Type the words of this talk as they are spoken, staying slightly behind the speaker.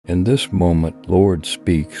In this moment, Lord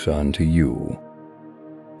speaks unto you.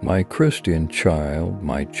 My Christian child,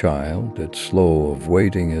 my child, its slow of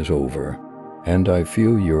waiting is over, and I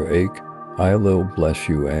feel your ache. I'll bless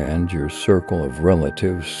you and your circle of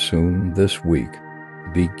relatives soon this week.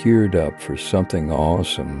 Be geared up for something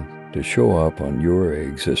awesome to show up on your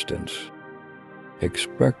existence.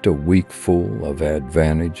 Expect a week full of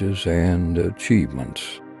advantages and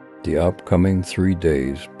achievements. The upcoming 3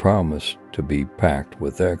 days promise to be packed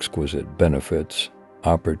with exquisite benefits,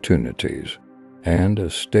 opportunities, and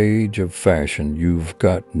a stage of fashion you've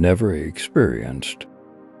never experienced.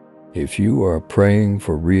 If you are praying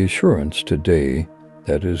for reassurance today,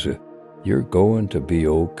 that is it. You're going to be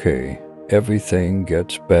okay. Everything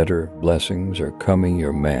gets better. Blessings are coming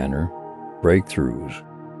your manner. Breakthroughs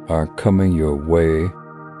are coming your way.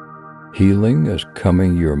 Healing is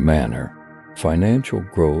coming your manner. Financial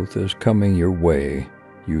growth is coming your way.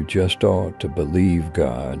 You just ought to believe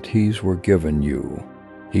God. He's given you.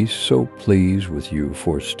 He's so pleased with you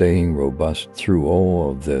for staying robust through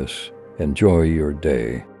all of this. Enjoy your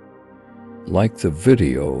day. Like the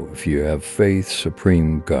video if you have faith.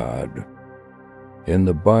 Supreme God. In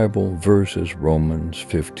the Bible verses, Romans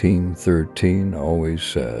 15:13 always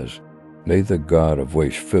says, "May the God of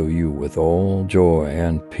wish fill you with all joy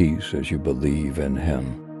and peace as you believe in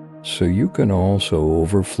Him, so you can also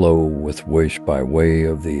overflow with wish by way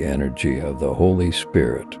of the energy of the Holy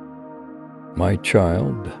Spirit." My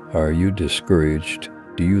child, are you discouraged?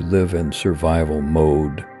 Do you live in survival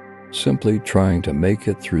mode, simply trying to make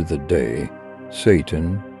it through the day?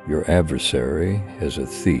 Satan, your adversary, is a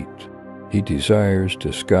thief. He desires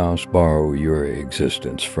to borrow your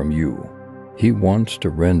existence from you. He wants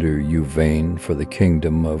to render you vain for the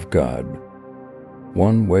kingdom of God.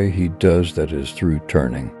 One way he does that is through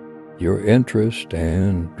turning your interest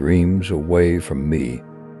and dreams away from me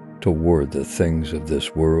toward the things of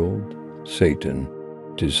this world. Satan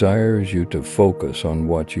desires you to focus on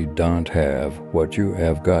what you don't have, what you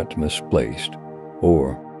have got misplaced,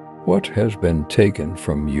 or what has been taken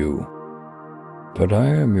from you. But I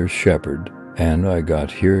am your shepherd, and I got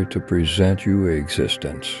here to present you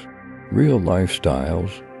existence, real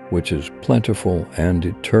lifestyles, which is plentiful and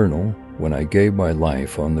eternal. When I gave my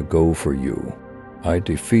life on the go for you, I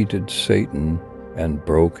defeated Satan and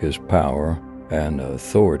broke his power and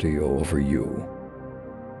authority over you.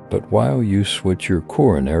 But while you switch your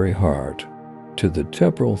coronary heart to the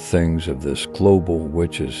temporal things of this global,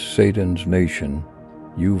 which is Satan's nation,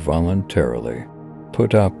 you voluntarily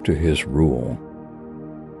put up to his rule.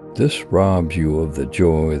 This robs you of the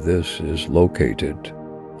joy. This is located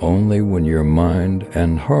only when your mind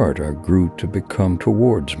and heart are grew to become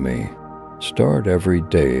towards me. Start every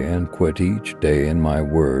day and quit each day in my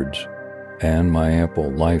words and my ample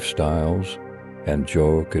lifestyles, and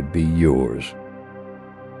joy could be yours.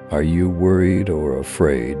 Are you worried or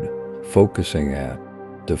afraid? Focusing at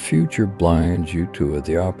the future blinds you to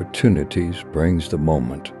the opportunities, brings the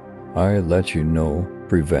moment. I let you know,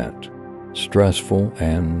 prevent stressful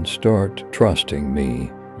and start trusting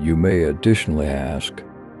me. You may additionally ask,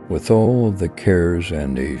 with all of the cares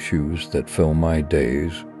and issues that fill my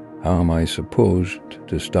days, how am I supposed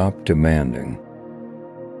to stop demanding?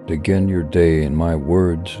 Begin your day in my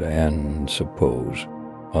words and suppose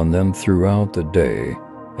on them throughout the day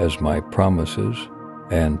as my promises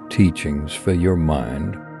and teachings fill your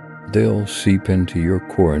mind. They'll seep into your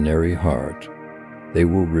coronary heart. They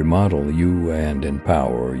will remodel you and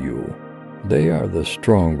empower you. They are the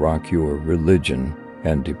strong rock your religion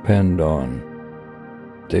and depend on.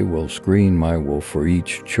 They will screen my will for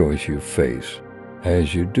each choice you face.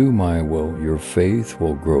 As you do my will, your faith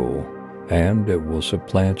will grow, and it will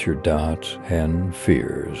supplant your doubts and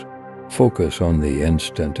fears. Focus on the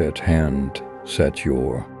instant at hand. Set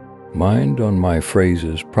your mind on my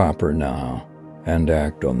phrases proper now, and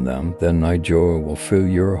act on them. Then my joy will fill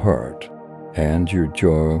your heart, and your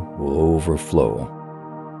joy will overflow.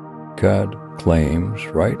 God claims,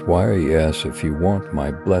 write yes if you want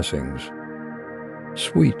my blessings.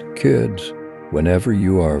 Sweet kids, whenever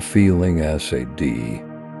you are feeling SAD,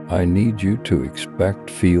 I need you to expect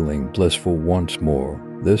feeling blissful once more.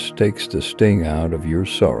 This takes the sting out of your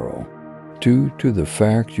sorrow, due to the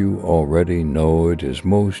fact you already know it is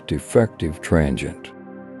most effective transient.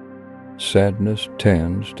 Sadness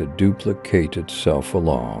tends to duplicate itself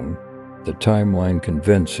along the timeline,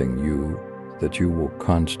 convincing you that you will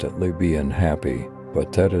constantly be unhappy,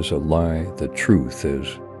 but that is a lie. The truth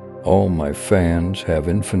is, all my fans have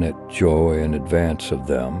infinite joy in advance of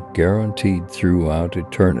them, guaranteed throughout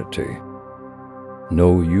eternity.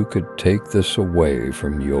 No, you could take this away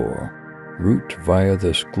from your Route via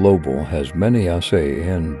this global has many ups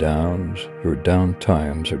and downs. Your down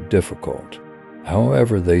times are difficult.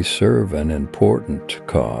 However, they serve an important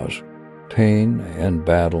cause. Pain and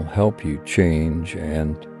battle help you change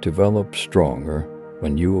and develop stronger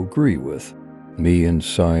when you agree with me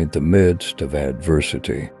inside the midst of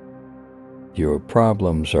adversity. Your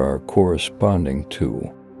problems are corresponding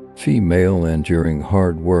to female enduring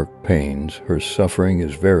hard work pains. Her suffering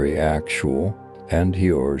is very actual, and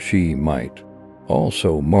he or she might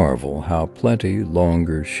also marvel how plenty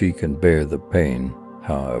longer she can bear the pain.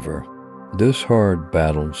 However, this hard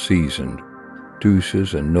battle seasoned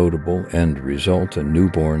produces a notable end result, a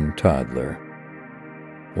newborn toddler.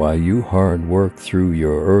 While you hard work through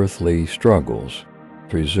your earthly struggles,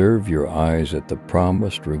 preserve your eyes at the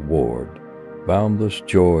promised reward, boundless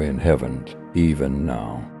joy in heaven. Even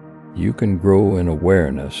now, you can grow in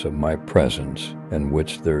awareness of my presence, in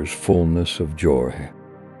which there's fullness of joy.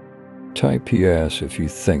 Type yes if you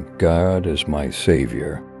think God is my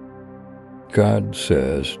Savior. God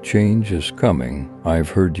says, change is coming. I've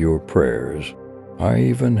heard your prayers. I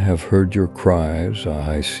even have heard your cries.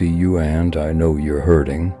 I see you and I know you're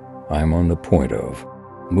hurting. I'm on the point of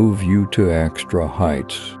move you to extra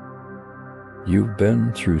heights. You've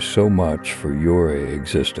been through so much for your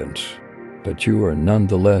existence, but you are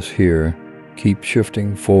nonetheless here. Keep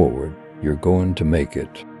shifting forward. You're going to make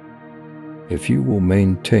it. If you will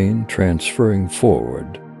maintain transferring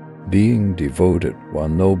forward, being devoted while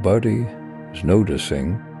nobody is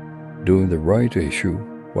noticing, doing the right issue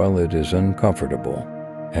while it is uncomfortable,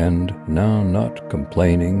 and now not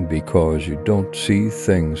complaining because you don't see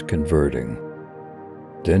things converting,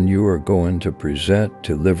 then you are going to present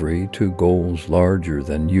delivery to goals larger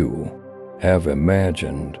than you have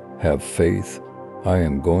imagined. Have faith. I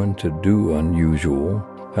am going to do unusual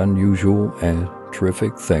and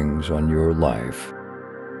terrific things on your life.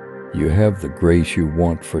 You have the grace you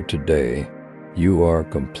want for today. You are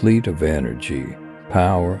complete of energy,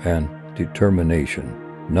 power, and determination.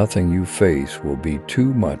 Nothing you face will be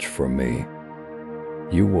too much for me.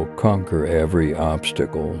 You will conquer every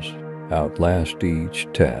obstacles, outlast each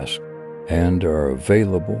task, and are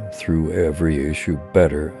available through every issue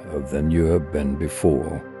better than you have been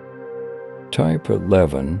before. Type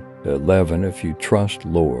 11 if you trust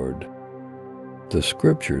Lord. The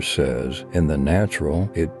scripture says, in the natural,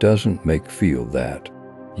 it doesn't make feel that.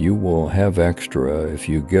 You will have extra if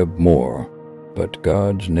you give more. But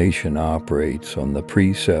God's nation operates on the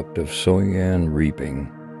precept of sowing and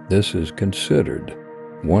reaping. This is considered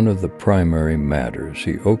one of the primary matters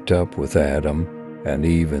he hooked up with Adam and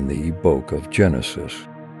Eve in the book of Genesis.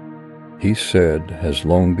 He said, as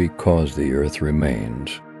long because the earth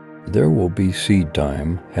remains, there will be seed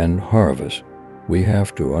time and harvest. We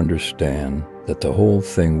have to understand that the whole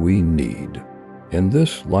thing we need in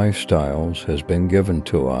this lifestyles has been given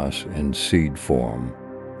to us in seed form.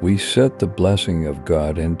 We set the blessing of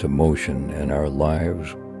God into motion in our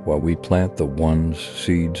lives while we plant the ones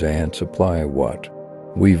seeds and supply what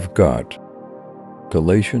we've got.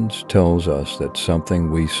 Galatians tells us that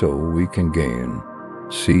something we sow we can gain.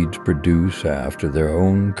 Seeds produce after their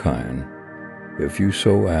own kind. If you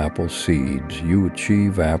sow apple seeds, you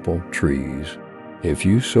achieve apple trees. If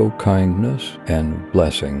you sow kindness and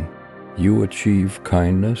blessing, you achieve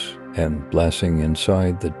kindness and blessing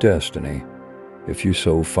inside the destiny. If you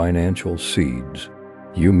sow financial seeds,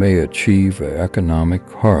 you may achieve an economic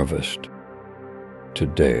harvest.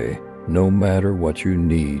 Today, no matter what you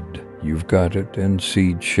need, you've got it in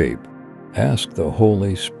seed shape. Ask the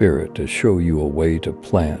Holy Spirit to show you a way to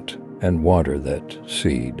plant and water that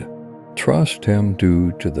seed. Trust Him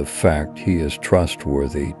due to the fact He is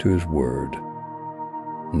trustworthy to His word.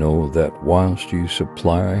 Know that whilst you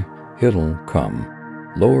supply, it'll come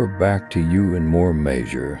lower back to you in more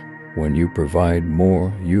measure. When you provide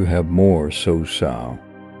more, you have more, so sow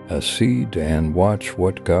a seed and watch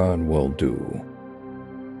what God will do.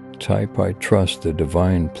 Type I trust the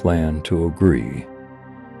divine plan to agree.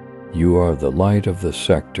 You are the light of the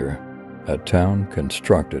sector. A town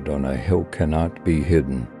constructed on a hill cannot be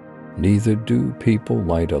hidden. Neither do people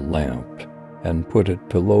light a lamp and put it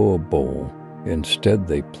below a bowl. Instead,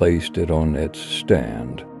 they placed it on its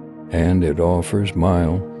stand, and it offers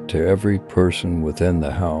mild to every person within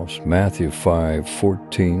the house. Matthew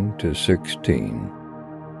 5:14-16.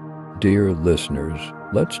 Dear listeners,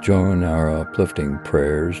 let's join our uplifting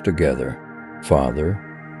prayers together. Father,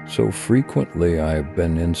 so frequently I have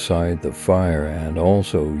been inside the fire, and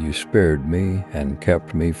also you spared me and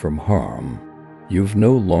kept me from harm. You've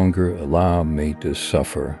no longer allowed me to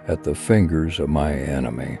suffer at the fingers of my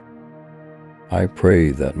enemy. I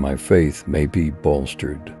pray that my faith may be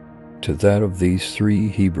bolstered to that of these 3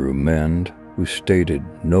 Hebrew men who stated,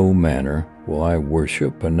 "No manner will I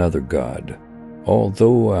worship another God."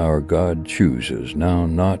 Although our God chooses now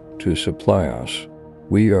not to supply us,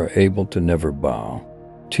 we are able to never bow.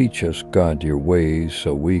 Teach us, God, your ways,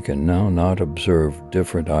 so we can now not observe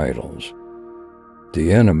different idols.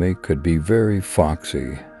 The enemy could be very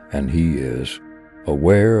foxy, and he is,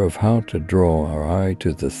 aware of how to draw our eye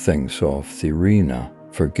to the things off the arena.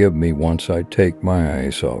 Forgive me once I take my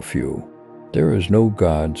eyes off you. There is no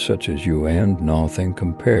God such as you, and nothing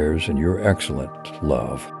compares in your excellent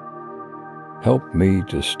love. Help me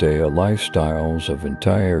to stay a lifestyles of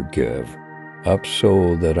entire give up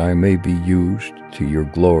so that I may be used to your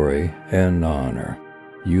glory and honor.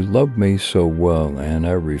 You love me so well, and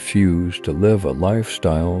I refuse to live a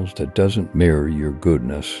lifestyle that doesn't mirror your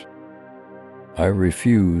goodness. I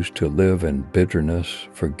refuse to live in bitterness,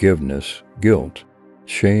 forgiveness, guilt,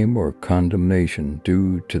 shame, or condemnation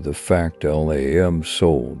due to the fact I am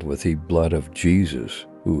sold with the blood of Jesus,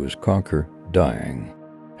 who has conquered dying,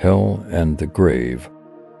 hell, and the grave.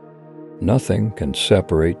 Nothing can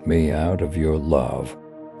separate me out of your love,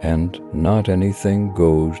 and not anything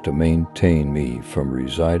goes to maintain me from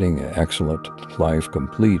residing an excellent life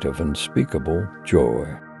complete of unspeakable joy.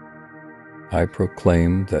 I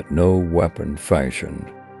proclaim that no weapon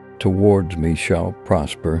fashioned towards me shall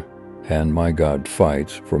prosper, and my God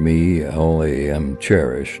fights for me. I am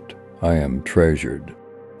cherished, I am treasured,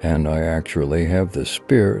 and I actually have the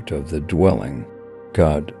spirit of the dwelling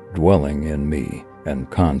God dwelling in me, and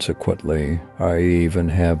consequently I even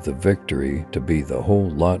have the victory to be the whole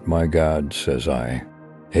lot. My God says I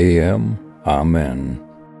am. Amen.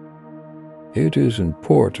 It is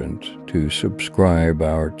important to subscribe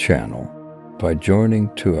our channel. By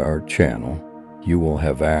joining to our channel, you will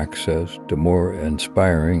have access to more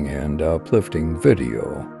inspiring and uplifting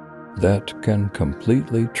video that can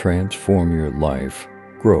completely transform your life,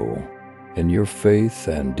 grow in your faith,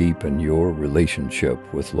 and deepen your relationship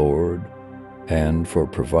with Lord. And for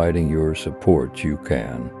providing your support, you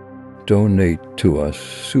can donate to us.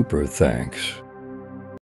 Super thanks.